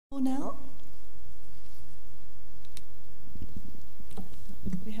Now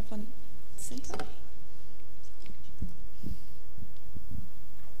we have one center.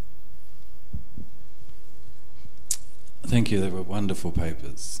 Thank you, they were wonderful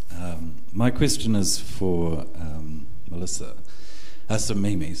papers. My question is for Melissa,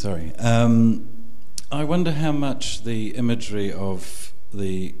 Mimi, sorry. I wonder how much the imagery of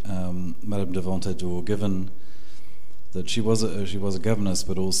the Madame de Ventadour, given that she was a governess,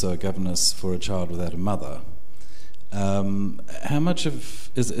 but also a governess for a child without a mother. How much of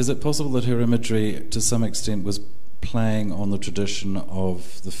is it possible that her imagery, to some extent, was playing on the tradition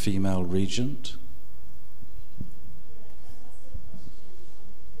of the female regent?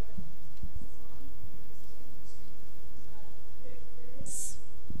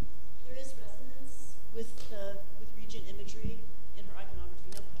 There is resonance with regent imagery in her iconography,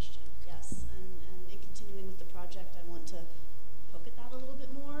 no question. Yes, and in continuing with the project, I want to poke at that a little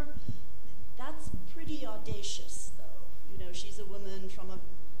bit more. That's pretty audacious, though. You know, she's a woman from a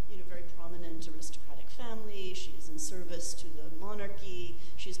very prominent aristocratic family. She's in service to the monarchy.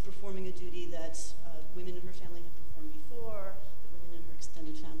 She's performing a duty that women in her family had performed before. The women in her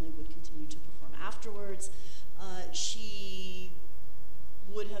extended family would continue to perform afterwards. She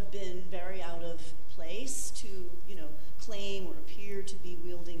would have been very out of place to, claim or appear to be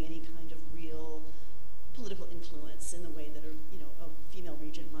wielding any kind of real political influence in the way that a female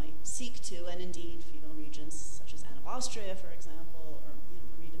regent might seek to, and indeed female regents such as Anne of Austria, for example, or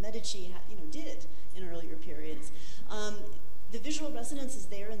Marie de Medici, did in earlier periods. The visual resonance is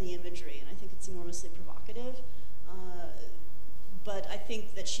there in the imagery, and I think it's enormously provocative. But I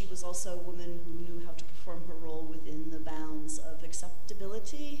think that she was also a woman who knew how to perform her role within the bounds of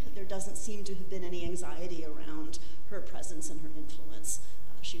acceptability. There doesn't seem to have been any anxiety around her presence and her influence.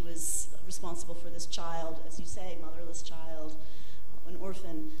 She was responsible for this child, as you say, motherless child, an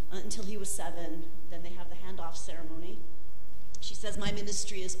orphan, until he was 7. Then they have the handoff ceremony. She says, "My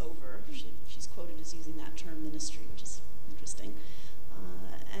ministry is over." She's quoted as using that term, ministry, which is interesting.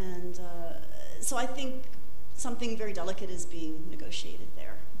 So I think something very delicate is being negotiated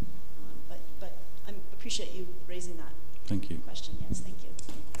there. But I appreciate you raising that question. Yes, thank you.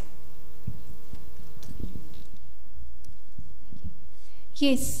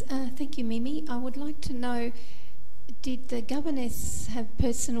 Yes, thank you, Mimi. I would like to know, did the governess have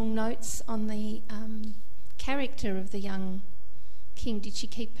personal notes on the character of the young king? Did she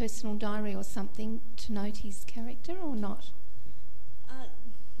keep personal diary or something to note his character or not?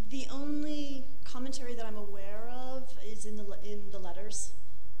 The only commentary that I'm aware of is in the letters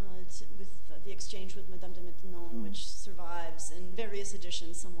with the exchange with Madame de Maintenon, which survives in various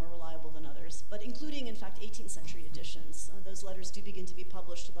editions, some more reliable than others, but including, in fact, 18th century editions. Those letters do begin to be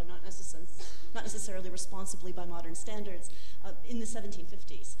published, although not necessarily responsibly by modern standards, in the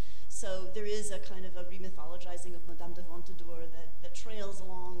 1750s. So there is a kind of a remythologizing of Madame de Ventadour that trails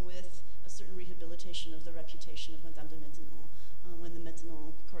along with a certain rehabilitation of the reputation of Madame de Maintenon when the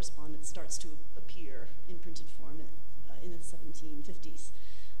Maintenon correspondence starts to appear in printed form in the 1750s.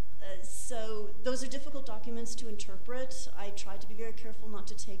 So those are difficult documents to interpret. I tried to be very careful not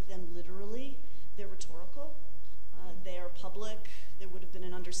to take them literally. They're rhetorical. They are public. There would have been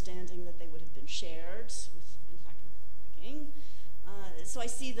an understanding that they would have been shared with, in fact, the king. So I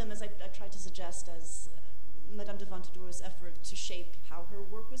see them, as I tried to suggest, as Madame de Ventadour's effort to shape how her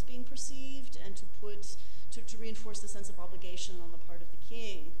work was being perceived and to reinforce the sense of obligation on the part of the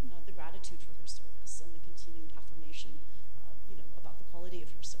king, the gratitude for her service and the continued affirmation, about the quality of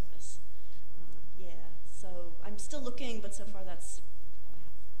her service. So I'm still looking, but so far that's all I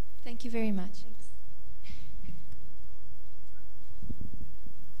have. Thank you very much. Thanks.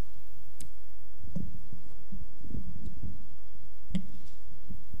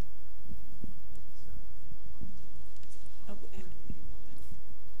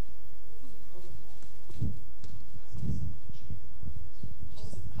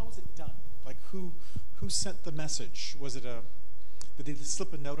 How was it done? Like who sent the message? Was it did they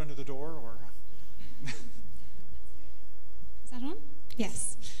slip a note under the door or? Is that on?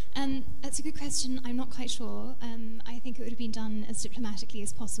 Yes. That's a good question. I'm not quite sure. I think it would have been done as diplomatically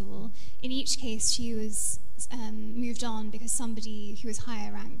as possible. In each case, she was moved on because somebody who was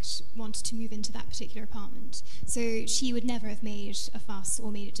higher ranked wanted to move into that particular apartment. So she would never have made a fuss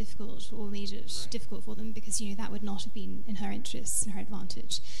or made it difficult difficult for them because, that would not have been in her interests and her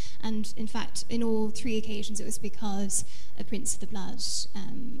advantage. And in fact, in all 3 occasions, it was because a prince of the blood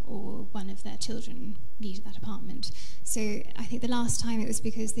or one of their children needed that apartment. So I think the last time it was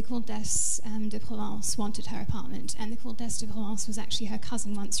because the Comtesse de Provence wanted her apartment, and the Comtesse de Provence was actually her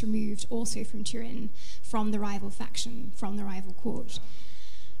cousin once removed also from Turin, from the rival faction, from the rival court.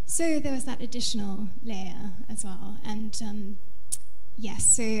 So there was that additional layer as well, and yes,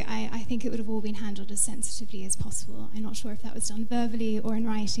 so I think it would have all been handled as sensitively as possible. I'm not sure if that was done verbally or in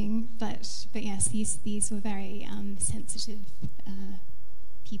writing, but yes, these were very sensitive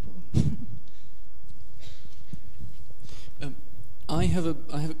people. I have a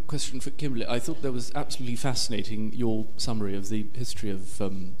question for Kimberly. I thought that was absolutely fascinating, your summary of the history of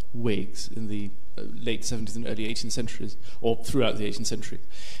wigs in the late 17th and early 18th centuries, or throughout the 18th century.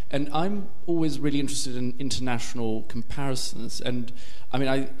 And I'm always really interested in international comparisons. And I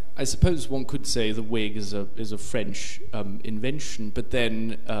mean, I suppose one could say the wig is a French invention, but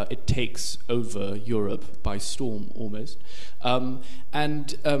then it takes over Europe by storm almost. And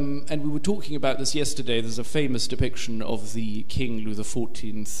we were talking about this yesterday. There's a famous depiction of the King Louis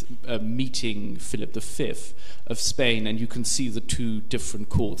XIV meeting Philip V of Spain, and you can see the two different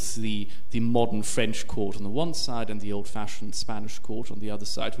courts, the modern French court on the one side and the old-fashioned Spanish court on the other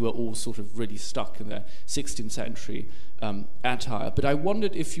side, who are all sort of really stuck in their 16th century attire. But I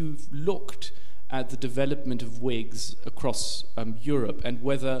wondered if you've looked at the development of wigs across Europe, and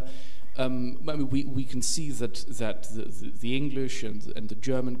whether I mean, we can see that the English and the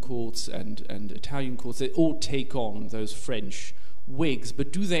German courts and Italian courts, they all take on those French wigs,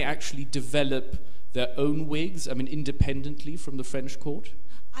 but do they actually develop their own wigs, I mean, independently from the French court?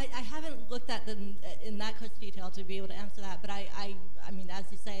 I haven't looked at them in that close detail to be able to answer that, but I mean, as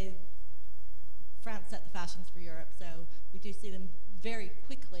you say, France set the fashions for Europe, so we do see them very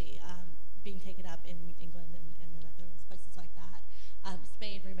quickly being taken up in England and in other places like that.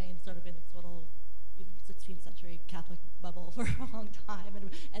 Spain remained sort of in its little 16th century Catholic bubble for a long time,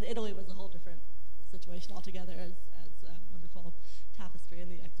 and Italy was a whole different situation altogether, as wonderful tapestry in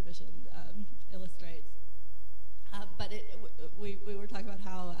the exhibition illustrates. But we were talking about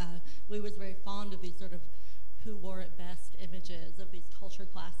how Louis was very fond of these sort of who wore it best images of these culture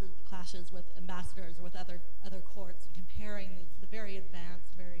clashes with ambassadors or with other courts, and comparing the very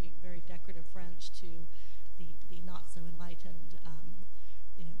advanced, very decorative French to the not so enlightened,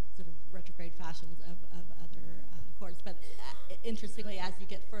 sort of retrograde fashions of other courts. But interestingly, as you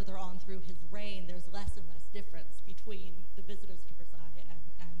get further on through his reign, there's less and less difference between the visitors to Versailles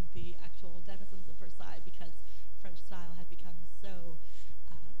and the actual denizens of Versailles, because French style had become so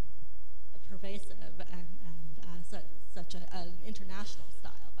pervasive and such an international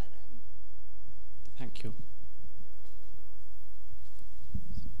style by then. Thank you.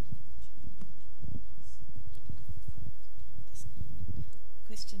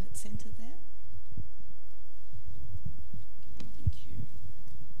 Question at centre there. Thank you.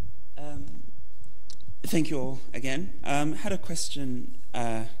 Thank you all again. Had a question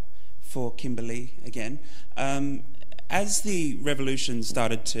for Kimberly again. As the revolution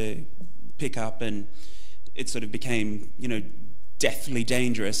started to pick up and it sort of became, deathly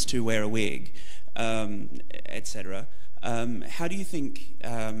dangerous to wear a wig, etc., how do you think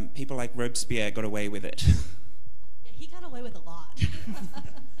people like Robespierre got away with it? Yeah, he got away with a lot.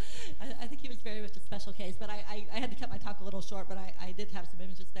 I think he was very much a special case, but I had to cut my talk a little short, but I did have some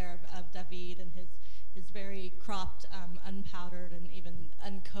images there of David and his very cropped, unpowdered, and even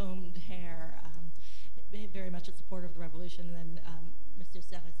uncombed hair, very much a supporter of the revolution, and then Monsieur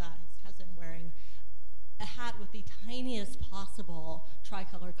Cerizat, his cousin, wearing a hat with the tiniest possible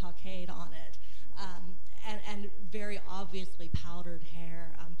tricolor cockade on it, and very obviously powdered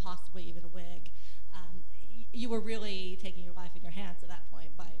hair, possibly even a wig. You were really taking your life in your hands at that point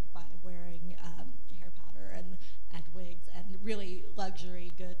by wearing hair powder and wigs and really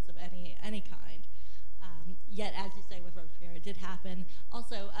luxury goods of any kind. Yet, as you say, with Robespierre, it did happen.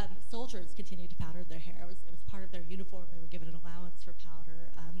 Also, soldiers continued to powder their hair. It was part of their uniform. They were given an allowance for powder.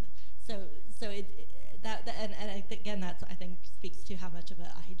 Again, that's, I think, speaks to how much of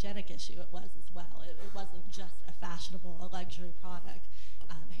a hygienic issue it was as well. It wasn't just a fashionable, a luxury product.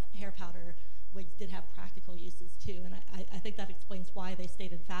 Hair powder wigs did have practical uses too, and I think that explains why they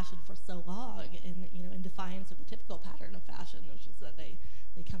stayed in fashion for so long, in defiance of the typical pattern of fashion, which is that they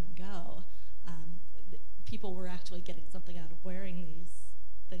come and go. People were actually getting something out of wearing these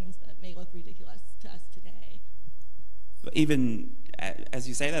things that may look ridiculous to us today. Even as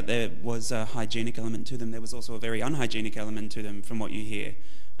you say that, there was a hygienic element to them. There was also a very unhygienic element to them, from what you hear.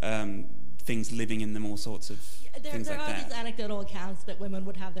 Things living in them, all sorts of things like that. There are these anecdotal accounts that women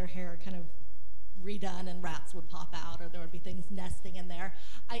would have their hair kind of redone and rats would pop out, or there would be things nesting in there.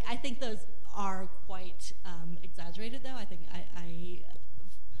 I think those are quite exaggerated, though. I think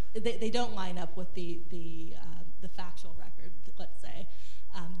they don't line up with the factual record, let's say.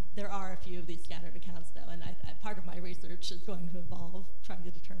 There are a few of these scattered accounts, though, and part of my research is going to involve trying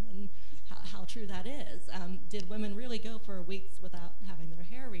to determine how true that is. Did women really go for weeks without having their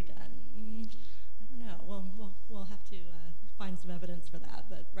hair redone?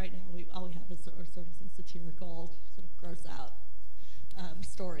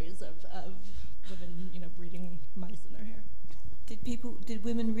 stories of women, breeding mice in their hair. Did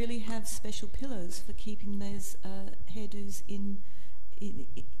women really have special pillows for keeping those hairdos in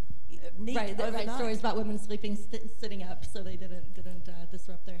neat right, overnight? Stories about women sleeping sitting up so they didn't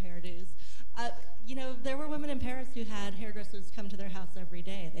disrupt their hairdos. There were women in Paris who had hairdressers come to their house every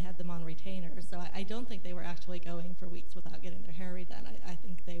day. They had them on retainers, so I don't think they were actually going for weeks without getting their hair redone. I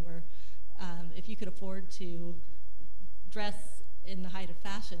think they were, if you could afford to dress in the height of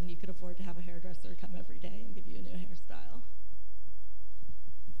fashion, you could afford to have a hairdresser come every day and give you a new hairstyle.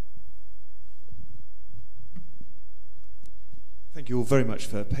 Thank you all very much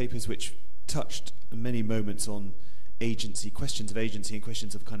for papers which touched many moments on agency, questions of agency and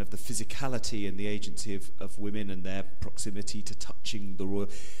questions of kind of the physicality and the agency of women and their proximity to touching the royal.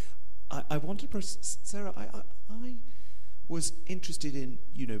 I wanted to, Sarah, I was interested in,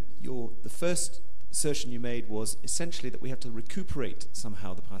 the first assertion you made was essentially that we have to recuperate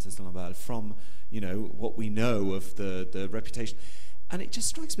somehow the Princess of Lamballe from, what we know of the reputation. And it just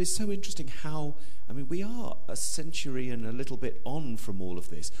strikes me as so interesting how, we are a century and a little bit on from all of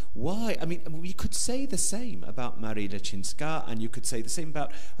this. Why? We could say the same about Marie Leczinska, and you could say the same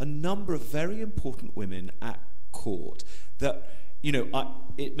about a number of very important women at court that,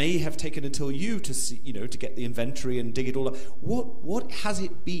 it may have taken until you to see, to get the inventory and dig it all up. What has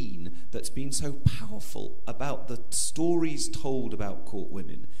it been that's been so powerful about the stories told about court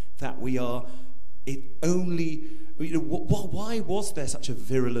women that we are... why was there such a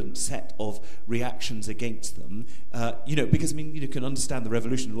virulent set of reactions against them? Because you can understand the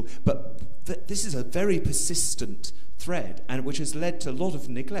revolution, but this is a very persistent thread, and which has led to a lot of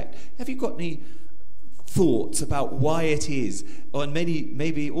neglect. Have you got any thoughts about why it is, or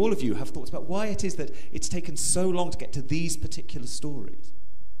maybe all of you have thoughts about why it is that it's taken so long to get to these particular stories?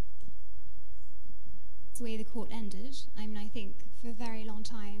 The way the court ended. I think for a very long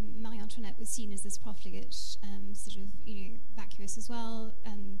time, Marie Antoinette was seen as this profligate, vacuous as well.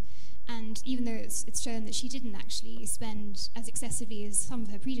 And even though it's shown that she didn't actually spend as excessively as some of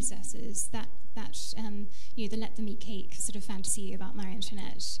her predecessors, that the let them eat cake sort of fantasy about Marie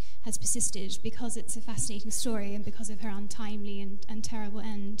Antoinette has persisted because it's a fascinating story and because of her untimely and terrible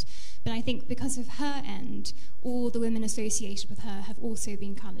end. But I think because of her end, all the women associated with her have also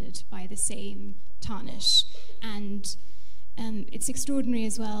been coloured by the same tarnish. And it's extraordinary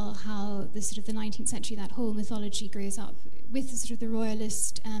as well how the 19th century, that whole mythology grows up with the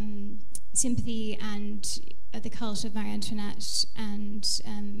royalist sympathy and the cult of Marie Antoinette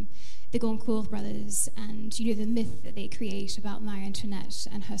and the Goncourt brothers, and the myth that they create about Marie Antoinette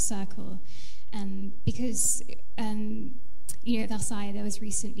and her circle. Because at Versailles there was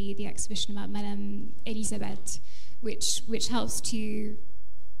recently the exhibition about Madame Elisabeth, which helps to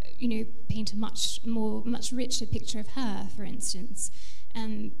paint a much richer picture of her, for instance.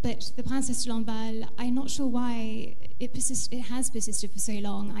 But the Princess of Lamballe, I'm not sure why it has persisted for so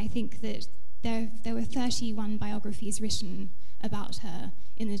long. I think that there were 31 biographies written about her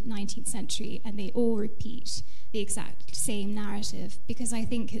in the 19th century, and they all repeat the exact same narrative, because I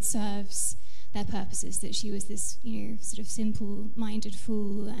think it serves their purposes, that she was this, simple-minded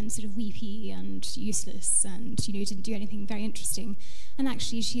fool and weepy and useless and, didn't do anything very interesting. And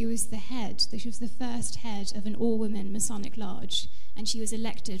actually she was the first head of an all-women Masonic lodge, and she was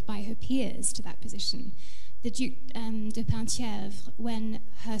elected by her peers to that position. The Duc de Penthièvre, when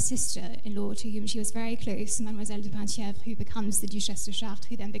her sister-in-law, to whom she was very close, Mademoiselle de Penthièvre, who becomes the Duchesse de Chartres,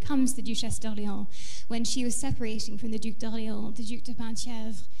 who then becomes the Duchesse d'Orléans, when she was separating from the Duc d'Orléans, the Duc de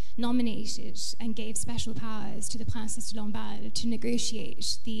Penthièvre nominated and gave special powers to the Princess of Lamballe to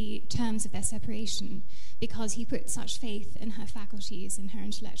negotiate the terms of their separation, because he put such faith in her faculties, in her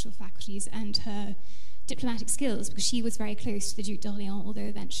intellectual faculties and her diplomatic skills, because she was very close to the Duc d'Orléans, although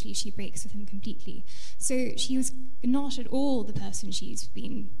eventually she breaks with him completely. So she was not at all the person she's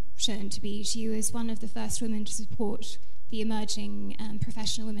been shown to be. She was one of the first women to support the emerging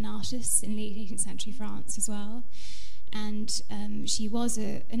professional women artists in late 18th century France as well. And she was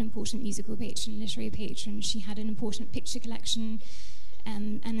an important musical patron, literary patron. She had an important picture collection,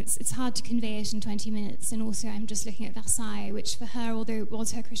 and it's hard to convey it in 20 minutes. And also I'm just looking at Versailles, which for her, although it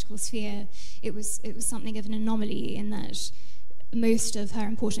was her critical sphere, it was something of an anomaly in that most of her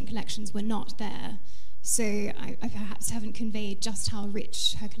important collections were not there. So I perhaps haven't conveyed just how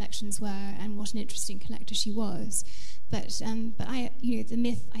rich her collections were and what an interesting collector she was. But the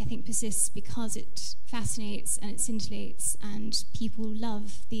myth, I think, persists because it fascinates and it scintillates, and people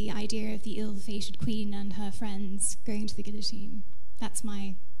love the idea of the ill-fated queen and her friends going to the guillotine. That's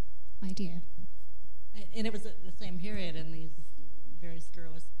my idea. And it was at the same period in these very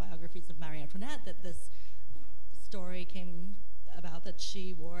scurrilous biographies of Marie Antoinette that this story came about that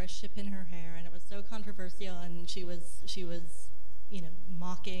she wore a ship in her hair, and it was so controversial, and she was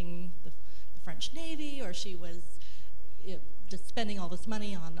mocking the French Navy, or she was just spending all this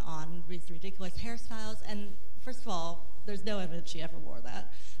money on these ridiculous hairstyles. And first of all, there's no evidence she ever wore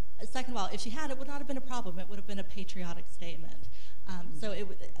that. Second of all, if she had, it would not have been a problem. It would have been a patriotic statement. So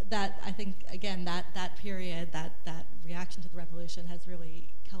I think again that period, that reaction to the revolution has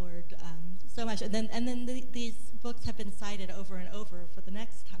really colored so much. And then these books have been cited over and over for the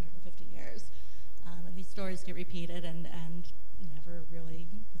next 150 years, and these stories get repeated and never really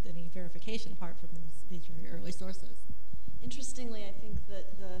with any verification apart from these very early sources. Interestingly, I think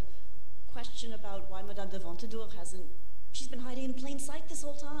that the question about why Madame de Ventadour she's been hiding in plain sight this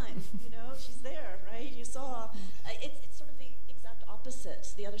whole time. She's there, right? You saw, it's sort of the exact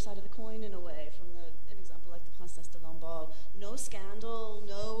opposite, the other side of the coin in a way, from an example like the Princess of Lamballe. No scandal,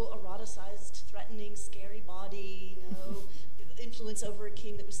 no eroticized, threatening, scary body, no influence over a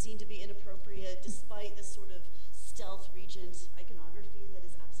king that was seen to be inappropriate, despite this sort of stealth regent iconography that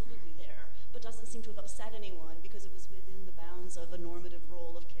is absolutely there, but doesn't seem to have upset anyone because it was within the bounds of a normative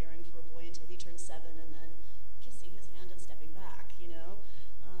role of caring for a boy until he turned 7 and then kissing his hand and stepping back,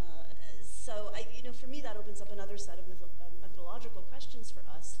 So, for me, that opens up another set of methodological questions for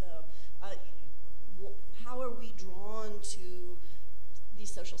us. So, how are we drawn to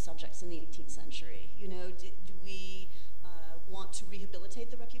these social subjects in the 18th century? Do we want to rehabilitate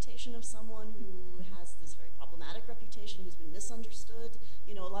the reputation of someone who has this very problematic reputation, who's been misunderstood?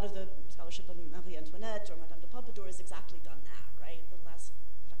 A lot of the scholarship of Marie Antoinette or Madame de Pompadour has exactly done that, right? The last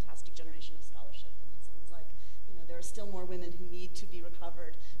fantastic generation of scholarship. And it sounds like, there are still more women who need to be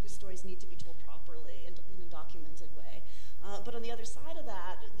recovered, whose stories need to be told properly and in a documented way. But on the other side of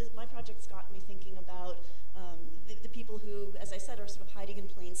that, my project's got me thinking about the people who, as I said, are sort of hiding in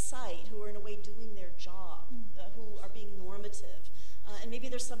plain sight, who are in a way doing their job, who are being normative. And maybe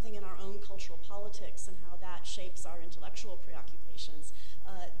there's something in our own cultural politics and how that shapes our intellectual preoccupations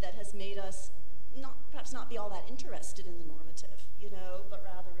that has made us perhaps not be all that interested in the normative, but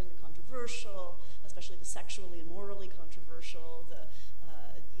rather in the controversial, especially the sexually and morally controversial, the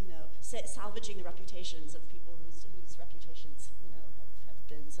salvaging the reputations of people whose reputations have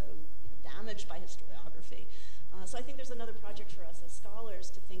been so damaged by historiography. So I think there's another project for us as scholars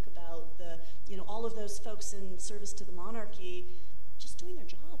to think about all of those folks in service to the monarchy just doing their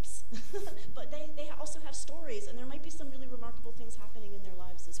jobs, but they also have stories, and there might be some really remarkable things happening in their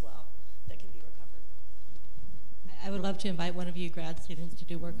lives as well that can be recovered. I would love to invite one of you grad students to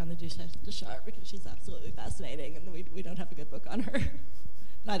do work on the Duchesse de Chartres, because she's absolutely fascinating, and we don't have a good book on her.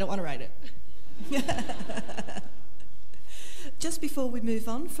 And I don't want to write it. Just before we move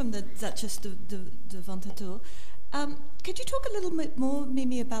on from the Duchesse de Ventadour, could you talk a little bit more,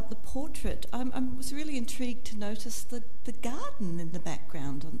 Mimi, about the portrait? I was really intrigued to notice the garden in the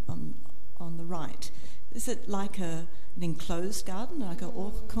background on the right. Is it like an enclosed garden, like a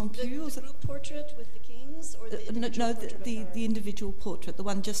hors campus? The group portrait with the kings, or the individual portrait? The individual portrait, the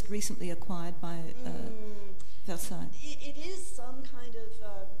one just recently acquired by Versailles. It is some kind of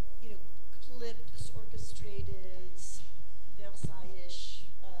clipped, orchestrated, Versailles-ish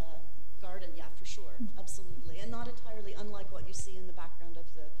garden, yeah, for sure, absolutely, and not entirely unlike what you see in the background of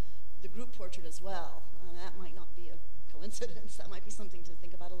the group portrait as well. That might not be a coincidence. That might be something to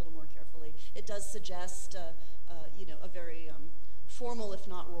think about a little more carefully. It does suggest, a very formal, if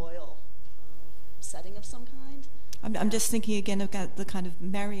not royal, setting of some kind. I'm just thinking again about the kind of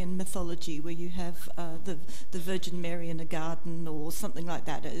Marian mythology where you have the Virgin Mary in a garden or something like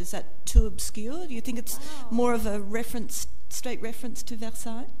that. Is that too obscure? Do you think it's more of a straight reference to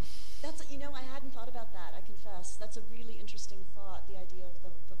Versailles? That's, I hadn't thought about that, I confess. That's a really interesting thought, the idea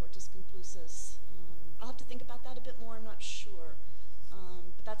of the hortus conclusus. I'll have to think about that a bit more, I'm not sure.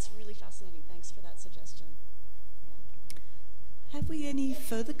 But that's really fascinating. Thanks for that suggestion. Yeah. Have we any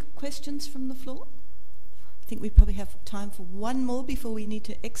further questions from the floor? I think we probably have time for one more before we need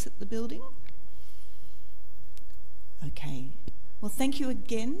to exit the building. Okay. Well, thank you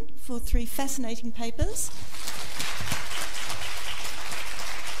again for 3 fascinating papers.